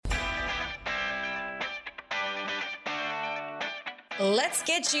Let's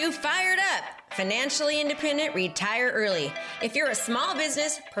get you fired up. Financially independent, retire early. If you're a small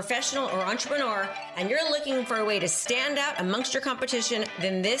business, professional, or entrepreneur, and you're looking for a way to stand out amongst your competition,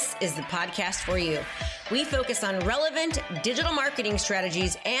 then this is the podcast for you. We focus on relevant digital marketing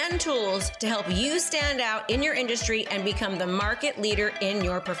strategies and tools to help you stand out in your industry and become the market leader in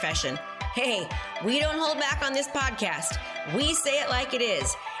your profession. Hey, we don't hold back on this podcast. We say it like it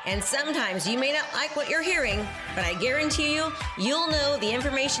is. And sometimes you may not like what you're hearing, but I guarantee you'll know the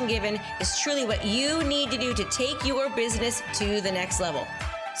information given is truly what you need to do to take your business to the next level.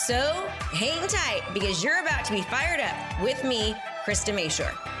 So hang tight because you're about to be fired up with me, Krista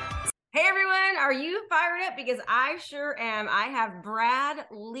Mashore. Hey everyone, are you fired up? Because I sure am. I have Brad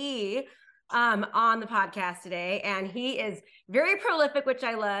Lea on the podcast today, and he is very prolific, which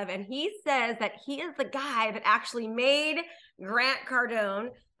I love. And he says that he is the guy that actually made Grant Cardone.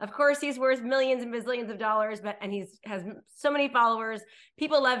 Of course, he's worth millions and bazillions of dollars, and has so many followers.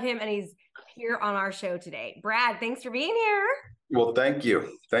 People love him, and he's here on our show today. Brad, thanks for being here. Well, thank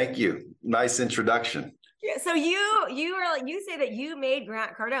you. Thank you. Nice introduction. Yeah, so you say that you made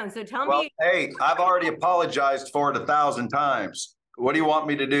Grant Cardone. So tell me. Hey, I've already apologized for it 1,000 times. What do you want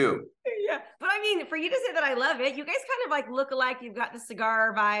me to do? Yeah, but I mean, for you to say that I love it, you guys kind of like look alike. You've got the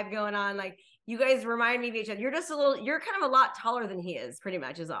cigar vibe going on. Like you guys remind me of each other. You're kind of a lot taller than he is, pretty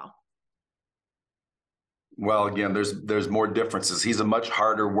much is all. Well, again, there's more differences. He's a much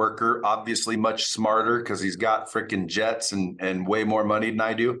harder worker, obviously much smarter because he's got freaking jets and way more money than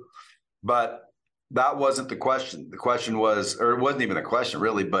I do. But that wasn't the question. The question was, or it wasn't even a question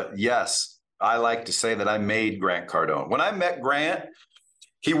really, but yes, I like to say that I made Grant Cardone. When I met Grant,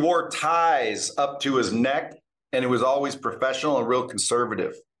 he wore ties up to his neck and it was always professional and real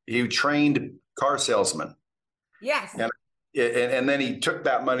conservative. He trained car salesmen. Yes. And then he took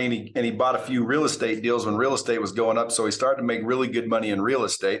that money and he bought a few real estate deals when real estate was going up. So he started to make really good money in real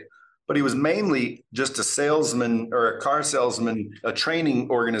estate, but he was mainly just a salesman or a car salesman, a training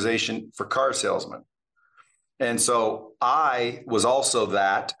organization for car salesmen. And so I was also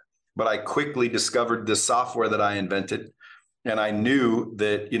that, but I quickly discovered this software that I invented. And I knew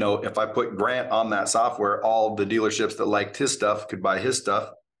that, if I put Grant on that software, all the dealerships that liked his stuff could buy his stuff.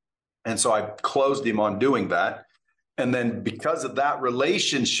 And so I closed him on doing that. And then because of that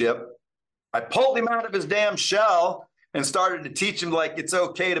relationship, I pulled him out of his damn shell and started to teach him like, it's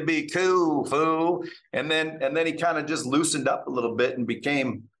okay to be cool, fool. And then he kind of just loosened up a little bit and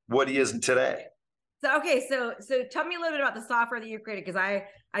became what he is today. So, okay. So tell me a little bit about the software that you created, because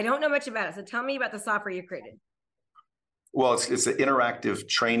I don't know much about it. So tell me about the software you created. Well, it's an interactive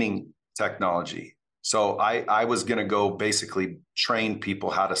training technology. So I was going to go basically train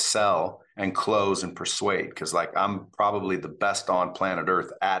people how to sell and close and persuade, because I'm probably the best on planet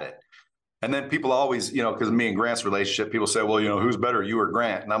Earth at it. And then people always, because of me and Grant's relationship, people say, well, who's better, you or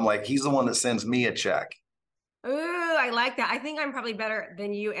Grant? And I'm like, he's the one that sends me a check. Ooh, I like that. I think I'm probably better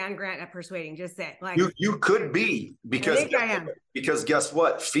than you and Grant at persuading. Just say, you could be, because I think I am. Because guess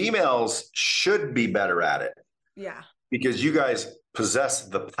what? Females should be better at it. Yeah. Because you guys possess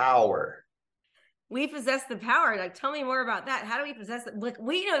the power. We possess the power. Tell me more about that. How do we possess it?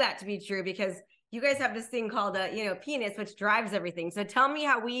 We know that to be true because you guys have this thing called penis, which drives everything. So tell me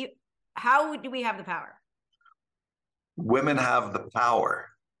how do we have the power? Women have the power.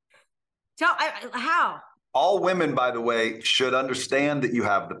 How? All women, by the way, should understand that you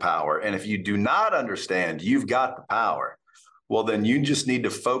have the power. And if you do not understand you've got the power, well, then you just need to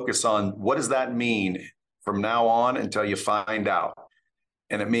focus on what does that mean from now on until you find out.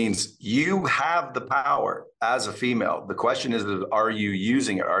 And it means you have the power as a female. The question is, are you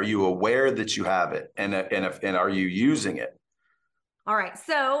using it? Are you aware that you have it? And are you using it? All right.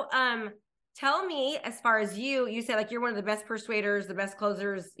 So tell me, as far as you say you're one of the best persuaders, the best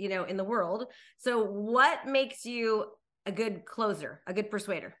closers, in the world. So what makes you a good closer, a good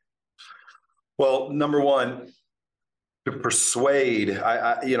persuader? Well, number one, to persuade,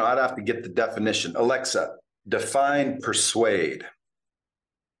 I'd have to get the definition. Alexa, define persuade.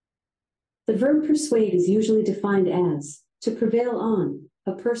 The verb persuade is usually defined as to prevail on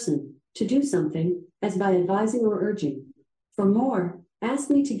a person to do something, as by advising or urging. For more, ask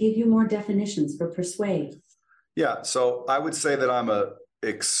me to give you more definitions for persuade. Yeah, so I would say that I'm a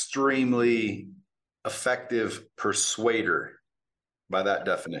extremely effective persuader by that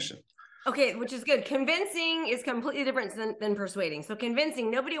definition. Okay, which is good. Convincing is completely different than persuading. So convincing,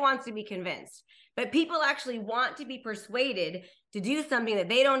 nobody wants to be convinced, but people actually want to be persuaded to do something that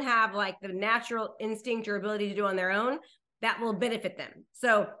they don't have the natural instinct or ability to do on their own that will benefit them.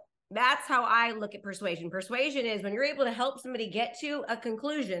 So that's how I look at persuasion. Persuasion is when you're able to help somebody get to a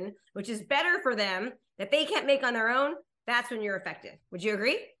conclusion, which is better for them, that they can't make on their own. That's when you're effective. Would you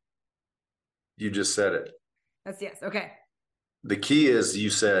agree? You just said it. That's yes. Okay. The key is you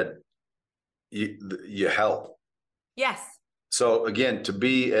said you help. Yes. So again, to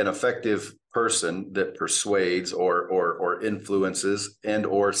be an effective person that persuades or influences and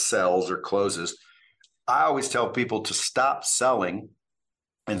or sells or closes, I always tell people to stop selling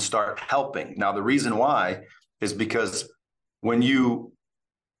and start helping. Now, the reason why is because when you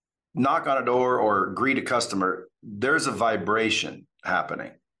knock on a door or greet a customer, there's a vibration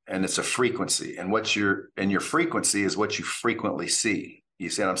happening and it's a frequency. And your frequency is what you frequently see. You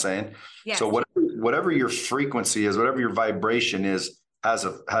see what I'm saying? Yes. So whatever your frequency is, whatever your vibration is, has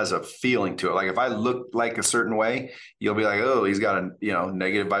a feeling to it. Like if I look like a certain way, you'll be like, oh, he's got a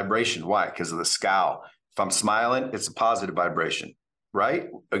negative vibration. Why? Because of the scowl. If I'm smiling, it's a positive vibration, right?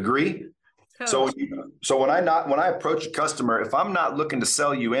 Agree? Totally. So when I approach a customer, if I'm not looking to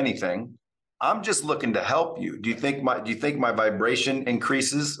sell you anything, I'm just looking to help you. Do you think my vibration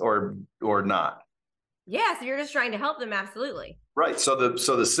increases or not? Yeah, so you're just trying to help them, absolutely. Right. So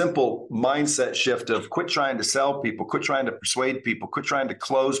the simple mindset shift of quit trying to sell people, quit trying to persuade people, quit trying to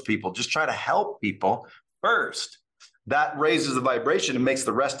close people, just try to help people first. That raises the vibration and makes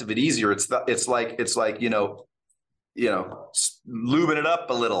the rest of it easier. It's like lubing it up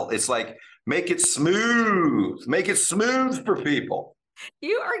a little. It's like make it smooth for people.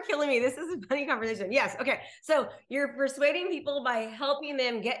 You are killing me. This is a funny conversation. Yes. Okay. So you're persuading people by helping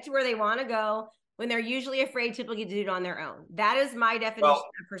them get to where they want to go when they're usually afraid typically to do it on their own. That is my definition of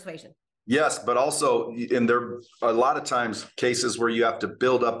persuasion. Yes, but also, and there are a lot of times cases where you have to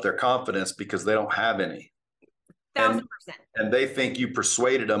build up their confidence because they don't have any. 1,000%. And they think you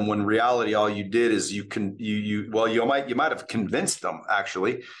persuaded them when in reality all you did is you might have convinced them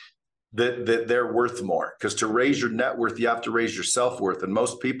actually that they're worth more, because to raise your net worth you have to raise your self-worth, and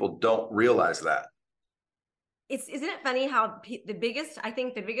most people don't realize that. Isn't it funny how the biggest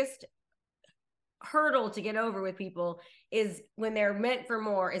hurdle to get over with people is when they're meant for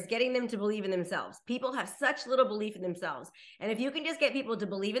more is getting them to believe in themselves. People have such little belief in themselves, and if you can just get people to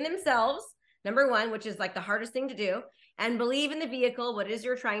believe in themselves, number one, which is like the hardest thing to do, and believe in the vehicle, what it is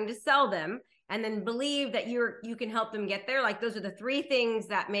you're trying to sell them, and then believe that you can help them get there. Like those are the three things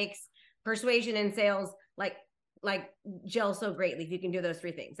that makes persuasion and sales like gel so greatly. If you can do those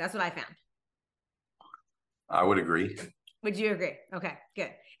three things, that's what I found. I would agree. Would you agree? Okay,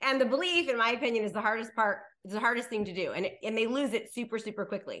 good. And the belief, in my opinion, is the hardest part. It's the hardest thing to do. And they lose it super, super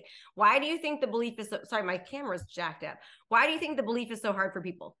quickly. Why do you think the belief is so, sorry, my camera's jacked up. Why do you think the belief is so hard for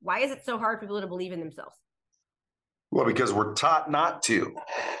people? Why is it so hard for people to believe in themselves? Well, because we're taught not to.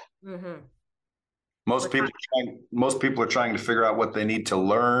 Mm-hmm. Most people are trying to figure out what they need to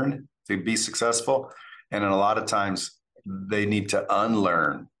learn to be successful. And a lot of times they need to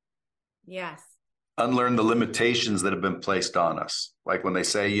unlearn. Yes. Unlearn the limitations that have been placed on us. Like when they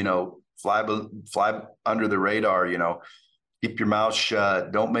say, fly under the radar, keep your mouth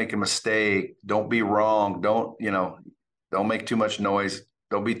shut, don't make a mistake, don't be wrong, don't make too much noise,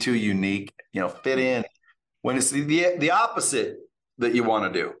 don't be too unique, fit in, when it's the opposite that you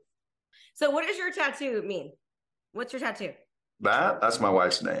want to do. So what does your tattoo mean? What's your tattoo? That's my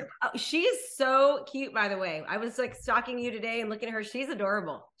wife's name. Oh, she is so cute, by the way. I was like stalking you today and looking at her. She's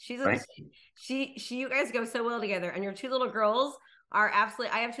adorable. You guys go so well together. And your two little girls are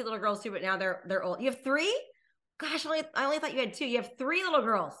absolutely, I have two little girls too, but now they're old. You have three? Gosh, I only thought you had two. You have three little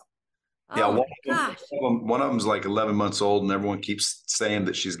girls. Oh, yeah, one of them's like 11 months old, and everyone keeps saying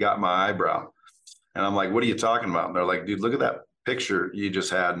that she's got my eyebrow. And I'm like, what are you talking about? And they're like, dude, look at that picture you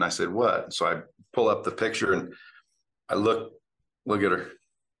just had. And I said, what? So I pull up the picture and I look at her.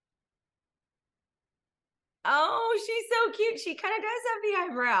 Oh, she's so cute. She kind of does have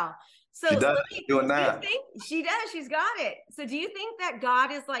the eyebrow. So she does doing that. She does. She's got it. So do you think that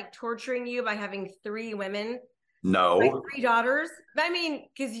God is like torturing you by having three women? No. Like three daughters? I mean,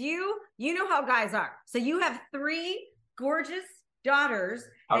 because you know how guys are. So you have three gorgeous daughters,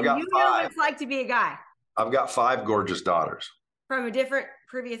 and you know what it's like to be a guy. I've got 5 gorgeous daughters. From a different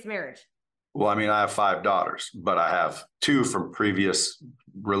previous marriage. Well, I mean, I have 5 daughters, but I have 2 from previous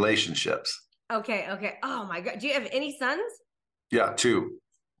relationships. Okay. Oh my God. Do you have any sons? Yeah, 2.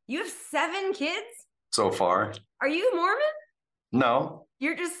 You have 7 kids? So far. Are you Mormon? No.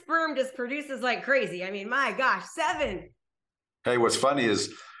 Your sperm just produces like crazy. I mean, my gosh, 7. Hey, what's funny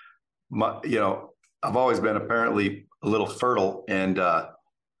is, I've always been apparently a little fertile, and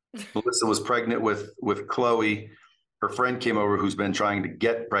Melissa was pregnant with Chloe. Her friend came over who's been trying to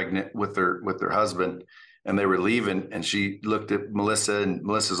get pregnant with her husband, and they were leaving, and she looked at Melissa, and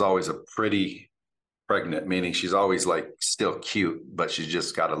Melissa's always a pretty pregnant, meaning she's always like still cute, but she's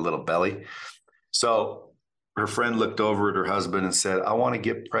just got a little belly. So her friend looked over at her husband and said, I want to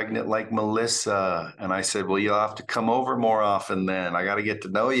get pregnant like Melissa. And I said, well, you'll have to come over more often then. I got to get to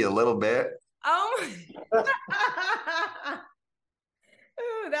know you a little bit. Oh, ooh,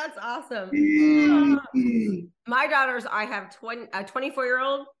 that's awesome. My daughters, I have a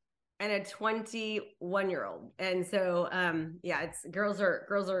 24-year-old and a 21-year-old. And so yeah, it's girls are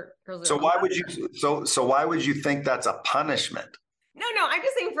So why would you think that's a punishment? No, I'm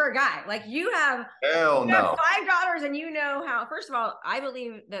just saying for a guy. Like you have Hell no. 5 daughters, and you know how, first of all, I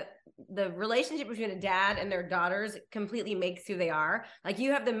believe that the relationship between a dad and their daughters completely makes who they are. Like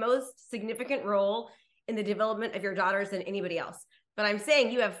you have the most significant role in the development of your daughters than anybody else. But I'm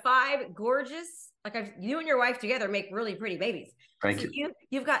saying you have 5 gorgeous, like you and your wife together make really pretty babies. Thank you.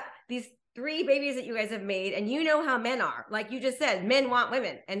 You've got these 3 babies that you guys have made, and you know how men are. Like you just said, men want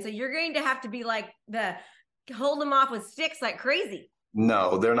women. And so you're going to have to be like hold them off with sticks like crazy.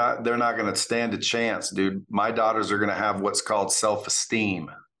 No, they're not going to stand a chance, dude. My daughters are going to have what's called self-esteem.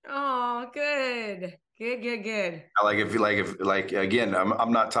 Oh, good. Like again,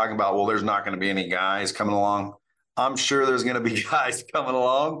 I'm not talking about, well, there's not going to be any guys coming along. I'm sure there's going to be guys coming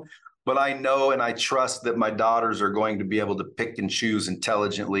along, but I know and I trust that my daughters are going to be able to pick and choose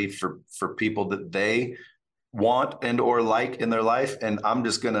intelligently for people that they want and or like in their life. And I'm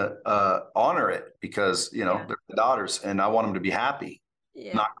just going to honor it because, they're my daughters and I want them to be happy,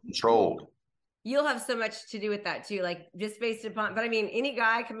 not controlled. You'll have so much to do with that too, like just based upon, but I mean, any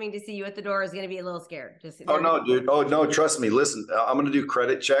guy coming to see you at the door is going to be a little scared. Oh no, dude. Oh no, trust me. Listen, I'm going to do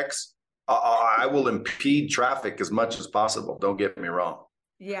credit checks. I will impede traffic as much as possible. Don't get me wrong.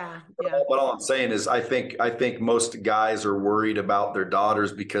 Yeah. But all I'm saying is I think most guys are worried about their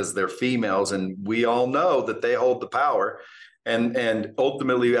daughters because they're females, and we all know that they hold the power. And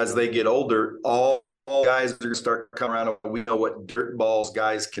ultimately, as they get older, all guys are going to start coming around. We know what dirt balls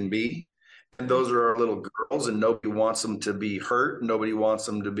guys can be. And those are our little girls, and nobody wants them to be hurt. Nobody wants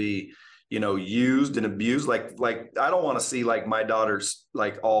them to be, used and abused. Like I don't want to see like my daughters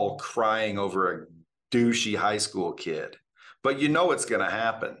like all crying over a douchey high school kid. But it's going to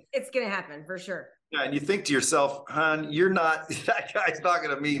happen. It's going to happen for sure. Yeah, and you think to yourself, hon, that guy's not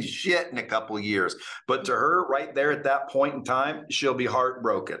going to mean shit in a couple of years. But to her, right there at that point in time, she'll be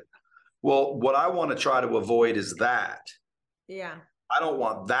heartbroken. Well, what I want to try to avoid is that. Yeah. I don't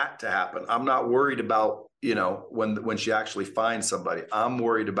want that to happen. I'm not worried about, when she actually finds somebody. I'm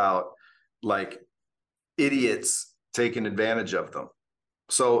worried about like idiots taking advantage of them.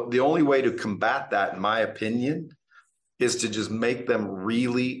 So the only way to combat that, in my opinion, is to just make them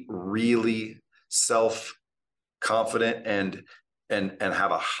really, really self-confident and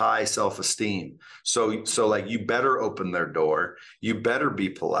have a high self-esteem. So like you better open their door. You better be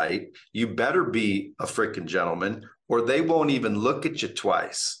polite. You better be a freaking gentleman, or they won't even look at you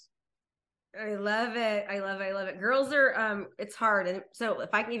twice. I love it. Girls are, it's hard. And so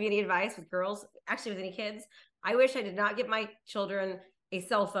if I can give you any advice with girls, actually with any kids, I wish I did not give my children a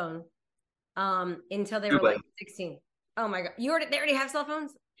cell phone until they were like 16. Oh my God. They already have cell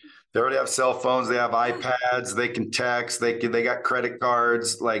phones? They already have cell phones. They have iPads. They can text. They got credit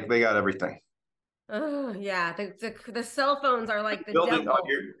cards. Like they got everything. Oh yeah. The cell phones are like the devil.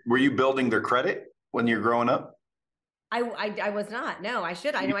 Were you building their credit when you're growing up? I was not. No, I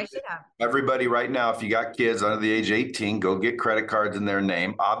should. I know I should have. Everybody right now, if you got kids under the age of 18, go get credit cards in their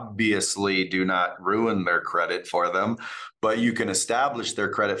name. Obviously, do not ruin their credit for them, but you can establish their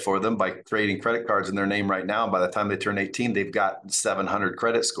credit for them by creating credit cards in their name right now. And by the time they turn 18, they've got 700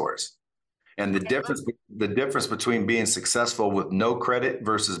 credit scores. And the difference between being successful with no credit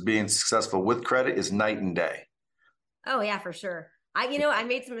versus being successful with credit is night and day. Oh yeah, for sure. I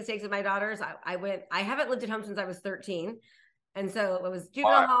made some mistakes with my daughters. I haven't lived at home since I was 13. And so it was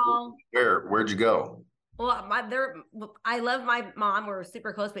juvenile hall. Where'd you go? Well, I love my mom. We're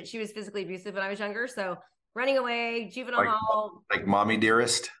super close, but she was physically abusive when I was younger. So running away, juvenile hall. Like mommy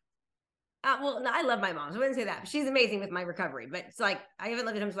dearest? Well, no, I love my mom. So I wouldn't say that. She's amazing with my recovery. But it's like, I haven't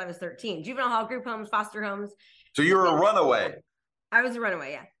lived at home since I was 13. Juvenile hall, group homes, foster homes. So you're a runaway? I was a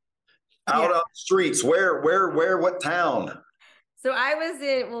runaway, yeah. Out on the streets. Where, what town? So I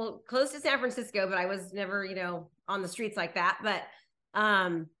was close to San Francisco, but I was never, on the streets like that. But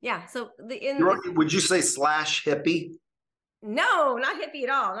yeah. So would you say /hippie? No, not hippie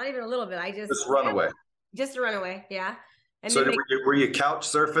at all. Not even a little bit. I just runaway. Just a runaway. Yeah. And so were you couch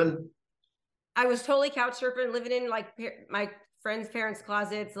surfing? I was totally couch surfing, living in like my friends' parents'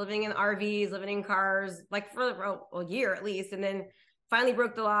 closets, living in RVs, living in cars, like for a year at least. And then finally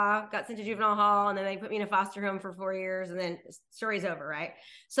broke the law, got sent to juvenile hall, and then they put me in a foster home for 4 years, and then story's over, right?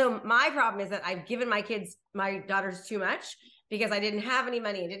 So my problem is that I've given my daughters too much because I didn't have any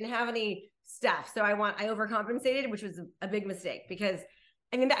money. I didn't have any stuff. So I overcompensated, which was a big mistake because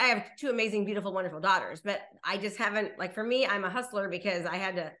I mean, I have two amazing, beautiful, wonderful daughters, but I just haven't, like, for me, I'm a hustler because I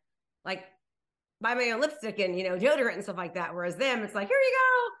had to like buy my own lipstick and, you know, deodorant and stuff like that. Whereas them, it's like, here you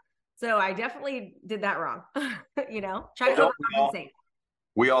go. So I definitely did that wrong, you know, try to overcompensate.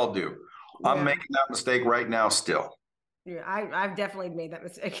 We all do. Yeah. I'm making that mistake right now still. Yeah, I've definitely made that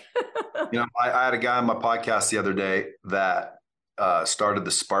mistake. You know, I had a guy on my podcast the other day that started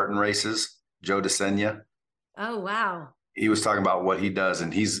the Spartan races, Joe DeSena. Oh, wow. He was talking about what he does,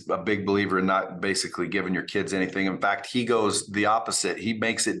 and he's a big believer in not basically giving your kids anything. In fact, he goes the opposite. He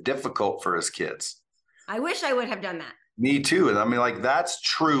makes it difficult for his kids. I wish I would have done that. Me too. And I mean, like, that's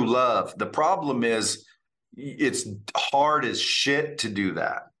true love. The problem is it's hard as shit to do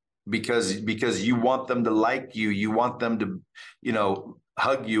that because you want them to like you. You want them to, you know,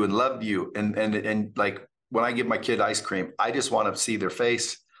 hug you and love you. And like when I give my kid ice cream, I just want to see their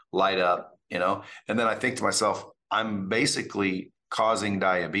face light up, you know? And then I think to myself, I'm basically causing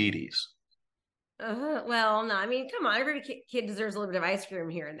diabetes. Well, no, I mean, come on, every kid deserves a little bit of ice cream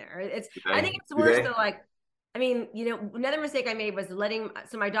here and there. I think it's worse though. Like, I mean, you know, another mistake I made was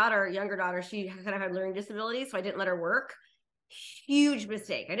so my younger daughter, she kind of had learning disabilities, so I didn't let her work. Huge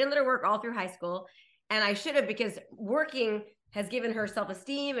mistake. I didn't let her work all through high school, and I should have, because working has given her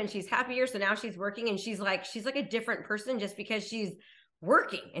self-esteem and she's happier. So now she's working and she's like a different person just because she's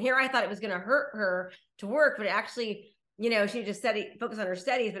working. And here I thought it was going to hurt her to work, but actually, you know, she just focus on her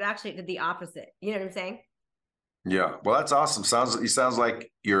studies, but actually it did the opposite. You know what I'm saying? Yeah. Well, that's awesome. Sounds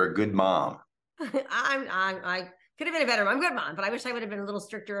like you're a good mom. I could have been a better mom. I'm a good mom, but I wish I would have been a little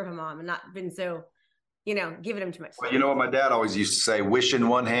stricter of a mom and not been so, you know, giving him too much. Well, you know what my dad always used to say, wish in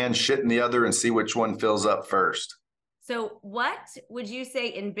one hand, shit in the other, and see which one fills up first. So what would you say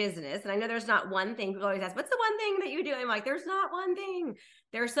in business? And I know there's not one thing. People always ask, what's the one thing that you do? I'm like, there's not one thing.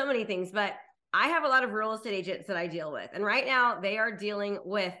 There are so many things, but I have a lot of real estate agents that I deal with. And right now they are dealing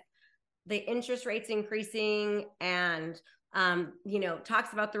with the interest rates increasing and, you know,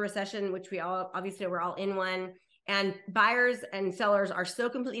 talks about the recession, which we're all in one. And buyers and sellers are so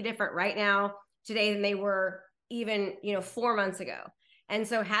completely different right now today than they were even, you know, 4 months ago. And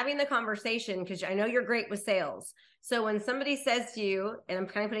so having the conversation, because I know you're great with sales. So when somebody says to you, and I'm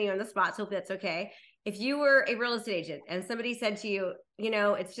kind of putting you on the spot, so hopefully that's okay. If you were a real estate agent and somebody said to you, you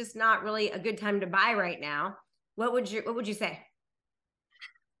know, it's just not really a good time to buy right now, what would you say?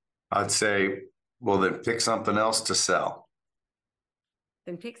 I'd say, well, then pick something else to sell.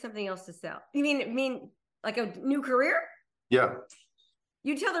 Then pick something else to sell. You mean like a new career? Yeah.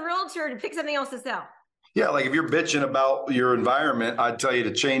 You tell the realtor to pick something else to sell. Yeah, like if you're bitching about your environment, I'd tell you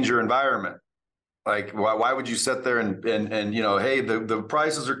to change your environment. Like, why would you sit there and you know, hey, the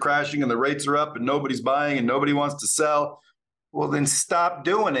prices are crashing and the rates are up and nobody's buying and nobody wants to sell. Well, then stop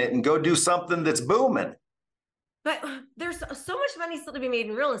doing it and go do something that's booming. But there's so much money still to be made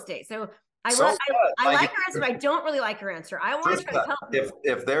in real estate. So I like her answer, but I don't really like her answer. I want to try to help them.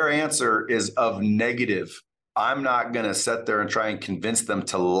 If their answer is of negative, I'm not going to sit there and try and convince them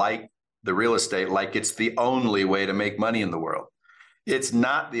to like the real estate like it's the only way to make money in the world. It's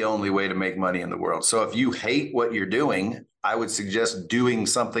not the only way to make money in the world. So if you hate what you're doing, I would suggest doing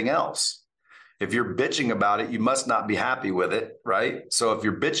something else. If you're bitching about it, you must not be happy with it, right? So if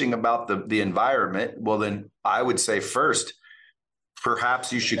you're bitching about the environment, well, then I would say first,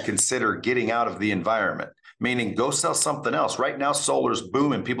 perhaps you should consider getting out of the environment, meaning go sell something else. Right now, solar's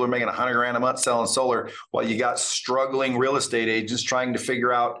booming. People are making $100,000 a month selling solar while you got struggling real estate agents trying to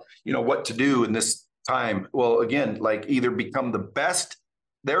figure out, you know, what to do in this time. Well, again, like either become the best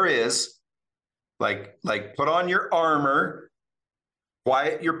there is, like put on your armor,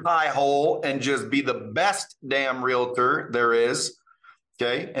 quiet your pie hole, and just be the best damn realtor there is.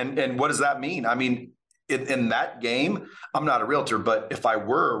 Okay. And what does that mean? I mean, in that game, I'm not a realtor, but if I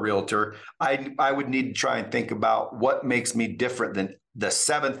were a realtor, I would need to try and think about what makes me different than the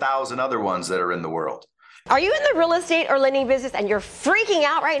 7,000 other ones that are in the world. Are you in the real estate or lending business and you're freaking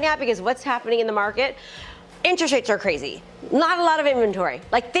out right now because what's happening in the market? Interest rates are crazy. Not a lot of inventory.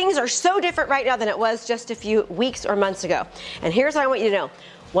 Like, things are so different right now than it was just a few weeks or months ago. And here's what I want you to know.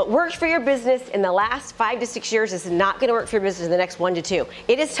 What worked for your business in the last 5 to 6 years is not going to work for your business in the next 1 to 2.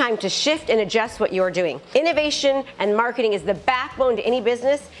 It is time to shift and adjust what you're doing. Innovation and marketing is the backbone to any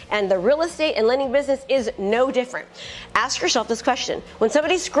business, and the real estate and lending business is no different. Ask yourself this question. When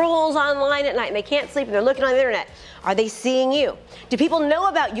somebody scrolls online at night and they can't sleep and they're looking on the internet, Are they seeing you? Do people know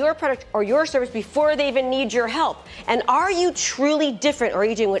about your product or your service before they even need your help? And are you truly different, or are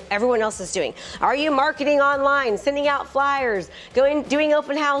you doing what everyone else is doing? Are you marketing online, sending out flyers, doing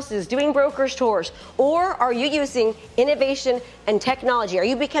open houses, doing brokerage tours? Or are you using innovation and technology? Are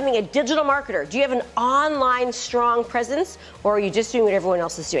you becoming a digital marketer? Do you have an online strong presence, or are you just doing what everyone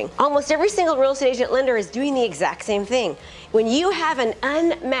else is doing? Almost every single real estate agent lender is doing the exact same thing. When you have an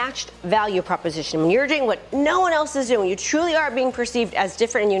unmatched value proposition, when you're doing what no one else is doing, when you truly are being perceived as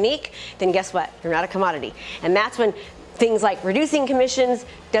different and unique, then guess what? You're not a commodity. And that's when things like reducing commissions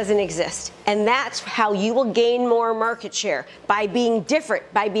doesn't exist. And that's how you will gain more market share, by being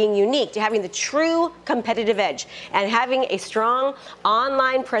different, by being unique, to having the true competitive edge. And having a strong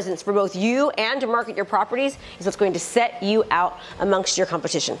online presence for both you and to market your properties is what's going to set you out amongst your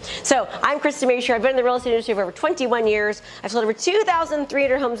competition. So I'm Krista Mashore. I've been in the real estate industry for over 21 years. I've sold over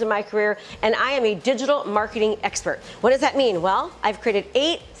 2,300 homes in my career, and I am a digital marketing expert. What does that mean? Well, I've created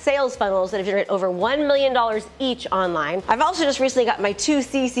 8 sales funnels that have generated over $1 million each online. I've also just recently got my 2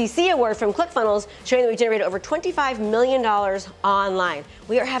 CCC award from ClickFunnels, showing that we generated over $25 million online.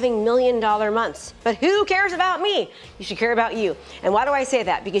 We are having $1 million months. But who cares about me? You should care about you. And why do I say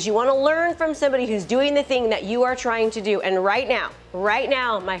that? Because you want to learn from somebody who's doing the thing that you are trying to do. And right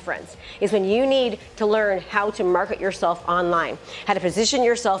now, my friends, is when you need to learn how to market yourself online, how to position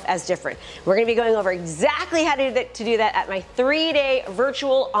yourself as different. We're going to be going over exactly how to do that at my 3-day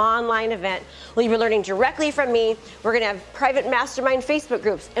virtual online event. Well, you'll be learning directly from me. We're going to have private mastermind Facebook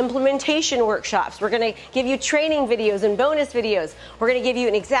groups, implementation workshops. We're going to give you training videos and bonus videos. We're going to give you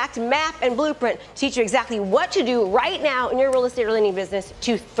an exact map and blueprint to teach you exactly what to do right now in your real estate or lending business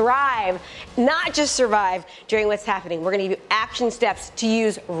to thrive, not just survive during what's happening. We're going to give you action steps to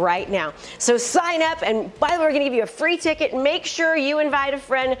use right now. So sign up, and by the way, we're going to give you a free ticket. Make sure you invite a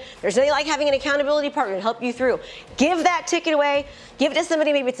friend. There's nothing like having an accountability partner to help you through. Give that ticket away. Give it to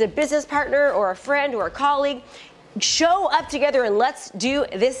somebody, maybe it's a business partner or a friend or a colleague. Show up together and let's do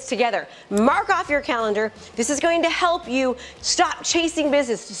this together. Mark off your calendar. This is going to help you stop chasing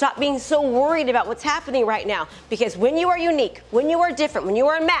business, to stop being so worried about what's happening right now. Because when you are unique, when you are different, when you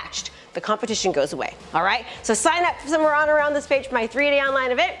are matched, the competition goes away. All right? So sign up somewhere on around this page for my 3-day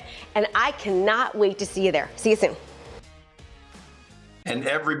online event, and I cannot wait to see you there. See you soon. And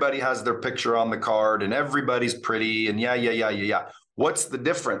everybody has their picture on the card, and everybody's pretty, and yeah. What's the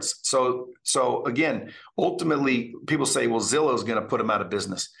difference? So again, ultimately, people say, well, Zillow is going to put them out of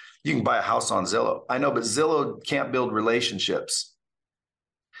business. You can buy a house on Zillow. I know, but Zillow can't build relationships.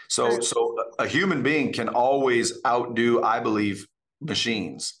 So a human being can always outdo, I believe,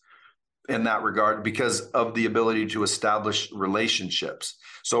 machines in that regard, because of the ability to establish relationships.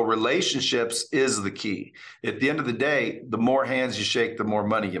 So relationships is the key. At the end of the day, the more hands you shake, the more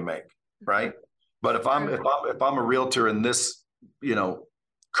money you make, right? But if I'm a realtor in this,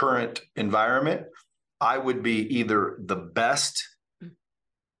 current environment, I would be either the best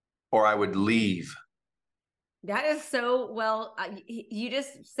or I would leave. That is so well. You just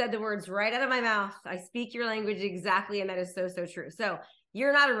said the words right out of my mouth. I speak your language exactly, and that is so true. So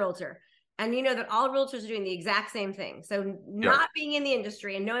you're not a realtor, and you know that all realtors are doing the exact same thing. So not being in the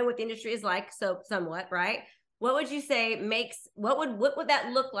industry and knowing what the industry is like, so somewhat, right? What would you say what would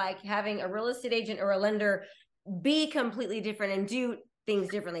that look like, having a real estate agent or a lender be completely different and do things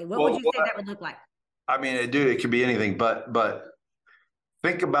differently? What would you say that would look like? I mean, it could be anything, but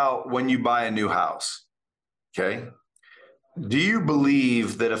think about when you buy a new house. Okay. Do you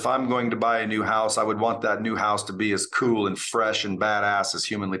believe that if I'm going to buy a new house, I would want that new house to be as cool and fresh and badass as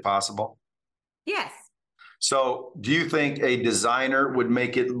humanly possible? Yes. So do you think a designer would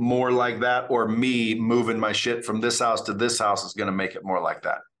make it more like that, or me moving my shit from this house to this house is going to make it more like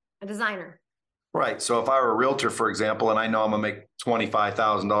that? A designer. Right. So if I were a realtor, for example, and I know I'm going to make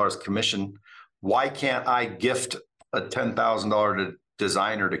 $25,000 commission, why can't I gift a $10,000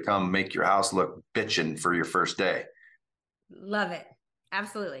 designer to come make your house look bitchin' for your first day? Love it.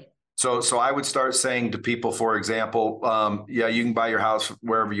 Absolutely. So I would start saying to people, for example, you can buy your house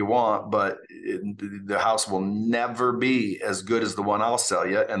wherever you want, but the house will never be as good as the one I'll sell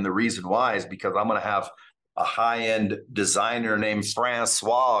you. And the reason why is because I'm going to have a high-end designer named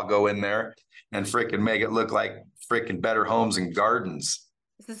Francois go in there and freaking make it look like freaking Better Homes and Gardens.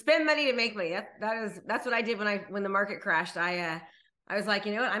 So spend money to make money. That's what I did when the market crashed. I was like,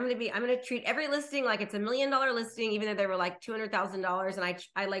 you know what? I'm going to treat every listing like it's $1 million listing, even though they were like $200,000. And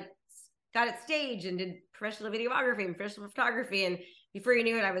I like got it staged and did professional videography and professional photography. And before you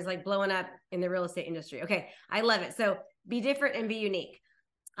knew it, I was like blowing up in the real estate industry. Okay. I love it. So be different and be unique.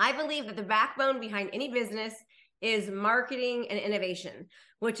 I believe that the backbone behind any business is marketing and innovation,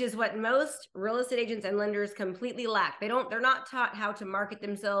 which is what most real estate agents and lenders completely lack. They're not taught how to market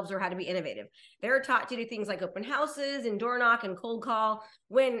themselves or how to be innovative. They're taught to do things like open houses and door knock and cold call,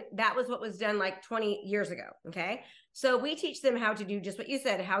 when that was what was done like 20 years ago. Okay. So we teach them how to do just what you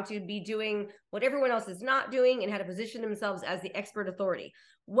said, how to be doing what everyone else is not doing and how to position themselves as the expert authority.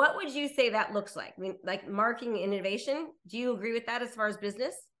 What would you say that looks like? I mean, like marketing and innovation. Do you agree with that as far as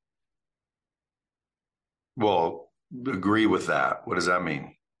business? Well, agree with that. What does that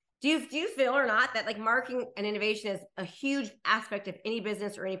mean? Do you feel or not that like marketing and innovation is a huge aspect of any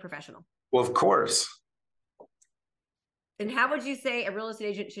business or any professional? Well, of course. And how would you say a real estate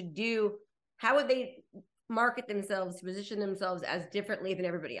agent should do? How would they market themselves, to position themselves as differently than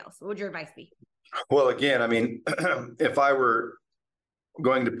everybody else? What would your advice be? Well, again, I mean, if I were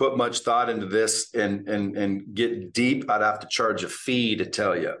going to put much thought into this and get deep, I'd have to charge a fee to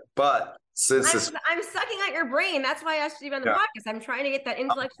tell you. But since I'm sucking out your brain, that's why I asked you to be on the podcast. I'm trying to get that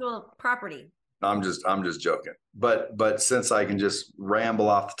intellectual property. I'm just joking. But since I can just ramble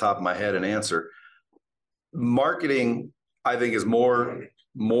off the top of my head and answer, marketing, I think, is more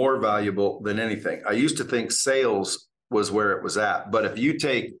valuable than anything. I used to think sales was where it was at, but if you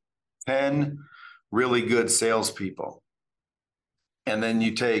take 10 really good salespeople and then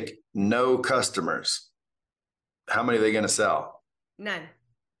you take no customers, how many are they going to sell? None.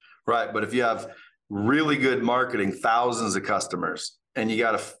 Right. But if you have really good marketing, thousands of customers, and you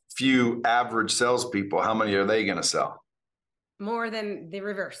got a few average salespeople, how many are they going to sell? More than the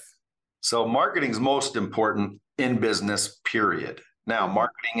reverse. So marketing is most important in business, period. Now,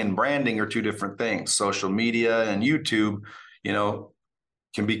 marketing and branding are two different things. Social media and YouTube,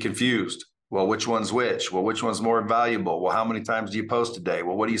 can be confused. Well, which one's which? Well, which one's more valuable? Well, how many times do you post a day?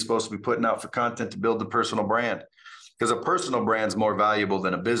 Well, what are you supposed to be putting out for content to build the personal brand? Because a personal brand is more valuable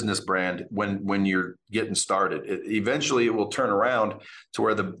than a business brand when you're getting started. Eventually, it will turn around to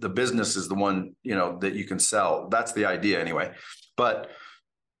where the business is the one, that you can sell. That's the idea anyway. But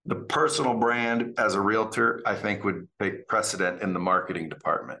the personal brand as a realtor, I think, would take precedent in the marketing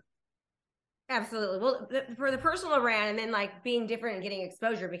department. Absolutely. Well, for the personal brand, and then like being different and getting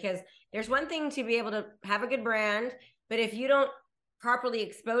exposure, because there's one thing to be able to have a good brand, but if you don't properly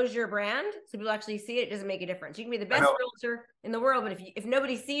expose your brand so people actually see it, it doesn't make a difference. You can be the best realtor in the world, but if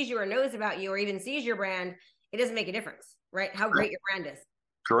nobody sees you or knows about you or even sees your brand, it doesn't make a difference, right? How great your brand is.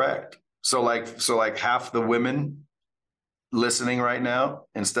 Correct. So like half the women listening right now,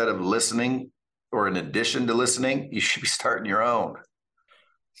 instead of listening or in addition to listening, you should be starting your own.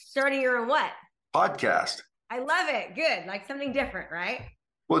 Starting your own what? Podcast. I love it. Good. Like something different, right?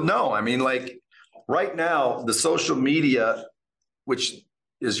 Well, no, I mean, like right now, the social media, which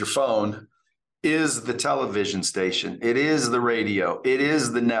is your phone, is the television station. It is the radio. It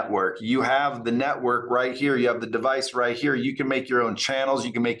is the network. You have the network right here. You have the device right here. You can make your own channels.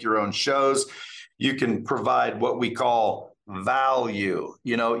 You can make your own shows. You can provide what we call value.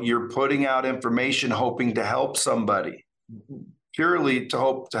 You're putting out information, hoping to help somebody, purely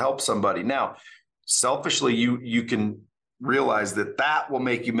to help somebody. Now, selfishly, you can realize that will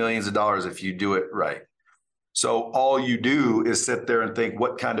make you millions of dollars if you do it right. So all you do is sit there and think,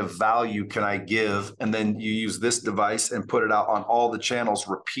 what kind of value can I give? And then you use this device and put it out on all the channels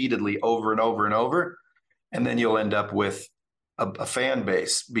repeatedly over and over and over. And then you'll end up with a fan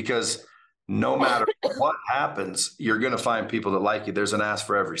base, because no matter what happens, you're going to find people that like you. There's an ass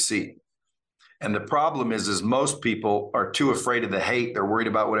for every seat. And the problem is most people are too afraid of the hate. They're worried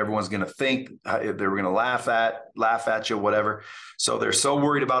about what everyone's going to think. They're going to laugh at you, whatever. So they're so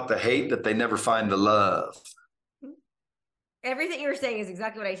worried about the hate that they never find the love. Everything you're saying is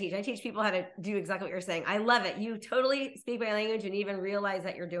exactly what I teach. I teach people how to do exactly what you're saying. I love it. You totally speak my language and even realize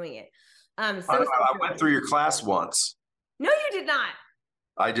that you're doing it. I went through your class once. No, you did not.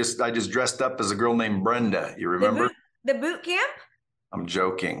 I just dressed up as a girl named Brenda. You remember? The boot camp? I'm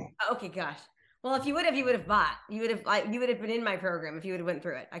joking. Oh, okay, gosh. Well, if you would have bought. You would have been in my program if you would have went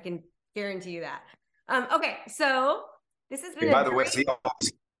through it. I can guarantee you that. Okay, so this has been. Hey, by the way,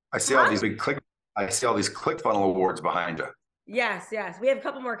 I see all these big ClickFunnels awards behind you. Yes. We have a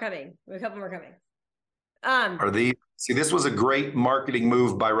couple more coming. Are these? See, this was a great marketing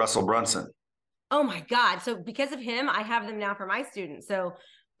move by Russell Brunson. Oh my God. So because of him, I have them now for my students. So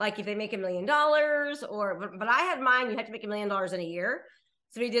like if they make $1 million but I had mine, you had to make $1 million in a year.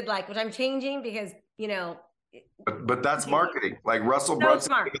 So we did which I'm changing because, But that's marketing. Like Russell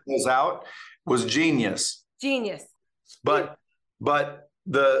Brunson taking those out was genius. But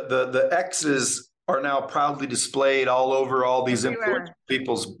the X's are now proudly displayed all over all these influential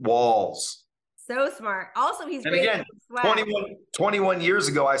people's walls. So smart. Also, he's And great. again, 21 years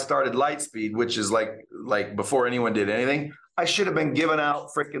ago, I started Lightspeed, which is like before anyone did anything. I should have been giving out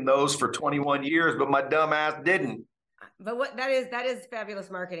freaking those for 21 years, but my dumb ass didn't. But what that is fabulous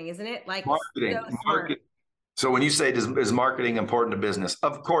marketing, isn't it? Like Marketing. so smart. So when you say, is marketing important to business?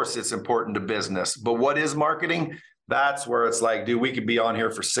 Of course it's important to business. But what is marketing? That's where it's like, dude, we could be on here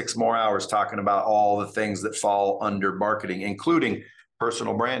for 6 more hours talking about all the things that fall under marketing, including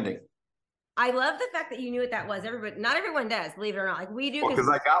personal branding. I love the fact that you knew what that was. Not everyone does, believe it or not. Like we do. Because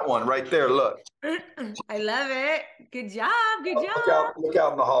I got one right there. Look. I love it. Good job. Good job. Look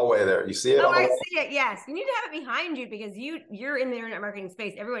out in the hallway there. You see it? Oh, I see it. Yes. You need to have it behind you because you're in the internet marketing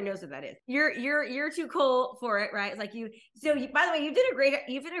space. Everyone knows what that is. You're too cool for it, right? It's like by the way, you've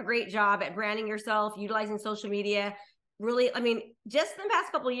done a great job at branding yourself, utilizing social media. Really, I mean, just in the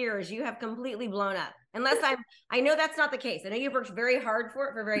past couple of years, you have completely blown up. I know that's not the case. I know you've worked very hard for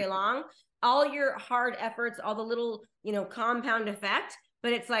it for very long. All your hard efforts, all the little, compound effect,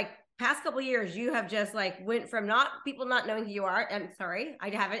 but it's like past couple of years, you have just like went from people not knowing who you are. I'm sorry, I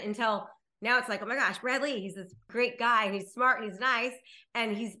haven't until now. It's like, oh my gosh, Brad Lea, he's this great guy and he's smart and he's nice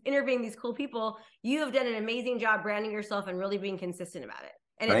and he's interviewing these cool people. You have done an amazing job branding yourself and really being consistent about it.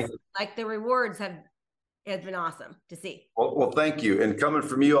 And it's like the rewards have been awesome to see. Well, thank you. And coming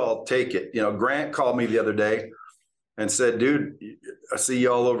from you, I'll take it. Grant called me the other day and said, dude, I see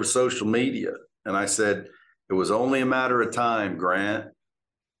you all over social media. And I said, it was only a matter of time, Grant.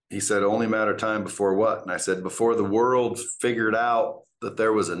 He said, only a matter of time before what? And I said, before the world figured out that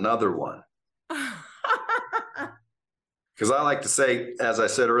there was another one. Because I like to say, as I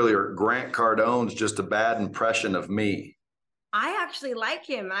said earlier, Grant Cardone's just a bad impression of me. I actually like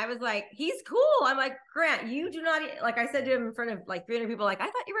him. I was like, he's cool. I'm like, Grant, you do not, like I said to him in front of like 300 people, like, I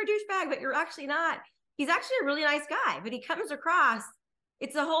thought you were a douchebag, but you're actually not. He's actually a really nice guy, but he comes across,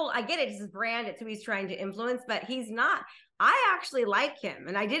 I get it, it's his brand, it's who he's trying to influence, but he's not. I actually like him.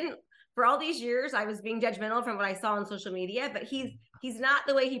 And I didn't, for all these years, I was being judgmental from what I saw on social media, but he's not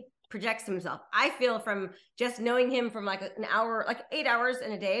the way he projects himself. I feel from just knowing him from like an hour, like 8 hours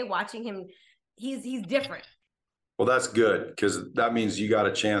in a day, watching him, he's different. Well, that's good because that means you got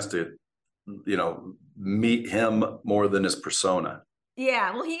a chance to, meet him more than his persona.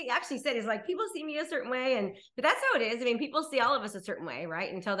 Yeah. Well, he actually said, he's like, people see me a certain way. But that's how it is. I mean, people see all of us a certain way,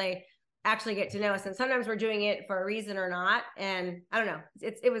 right? Until they actually get to know us. And sometimes we're doing it for a reason or not. And I don't know,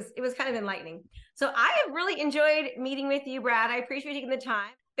 it was kind of enlightening. So I have really enjoyed meeting with you, Brad. I appreciate you taking the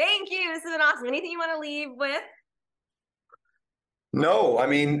time. Thank you. This has been awesome. Anything you want to leave with? No, I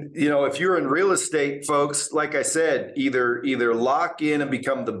mean, if you're in real estate, folks, like I said, either lock in and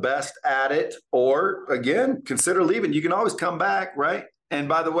become the best at it, or again, consider leaving. You can always come back, right? And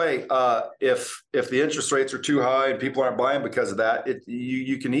by the way, if the interest rates are too high and people aren't buying because of that,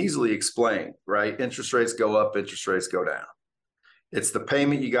 you can easily explain, right? Interest rates go up, interest rates go down. It's the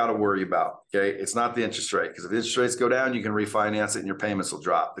payment you got to worry about, okay? It's not the interest rate, because if the interest rates go down, you can refinance it and your payments will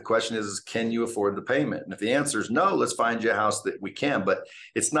drop. The question is can you afford the payment? And if the answer is no, let's find you a house that we can. But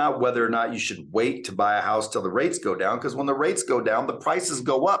it's not whether or not you should wait to buy a house till the rates go down, because when the rates go down, the prices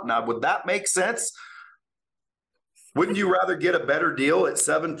go up. Now, would that make sense? Wouldn't you rather get a better deal at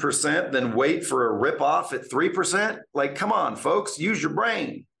 7% than wait for a ripoff at 3%? Like, come on, folks, use your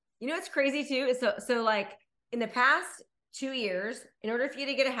brain. What's crazy too is so like in the past 2 years, in order for you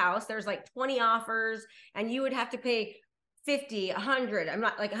to get a house, there's like 20 offers and you would have to pay 50, 100, I'm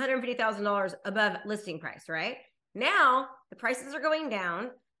not like $150,000 above listing price, right? Now the prices are going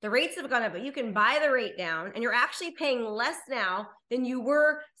down, the rates have gone up, but you can buy the rate down and you're actually paying less now than you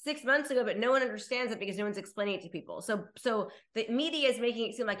were 6 months ago, but no one understands it because no one's explaining it to people. So the media is making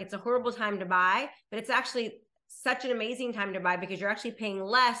it seem like it's a horrible time to buy, but it's actually such an amazing time to buy because you're actually paying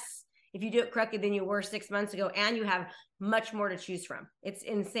less if you do it correctly than you were 6 months ago, and you have much more to choose from. It's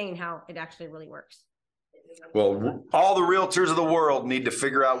insane how it actually really works. Well, all the realtors of the world need to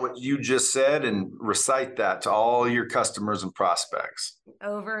figure out what you just said and recite that to all your customers and prospects.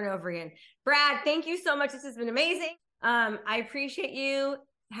 Over and over again. Brad, thank you so much. This has been amazing. I appreciate you.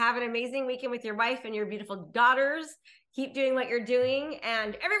 Have an amazing weekend with your wife and your beautiful daughters. Keep doing what you're doing.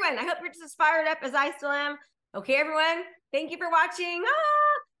 And everyone, I hope you're just as fired up as I still am. Okay, everyone. Thank you for watching.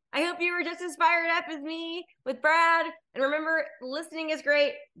 I hope you were just as fired up as me with Brad. And remember, listening is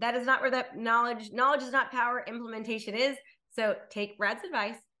great. That is not where that knowledge is not power, implementation is. So take Brad's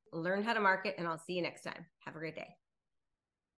advice, learn how to market, and I'll see you next time. Have a great day.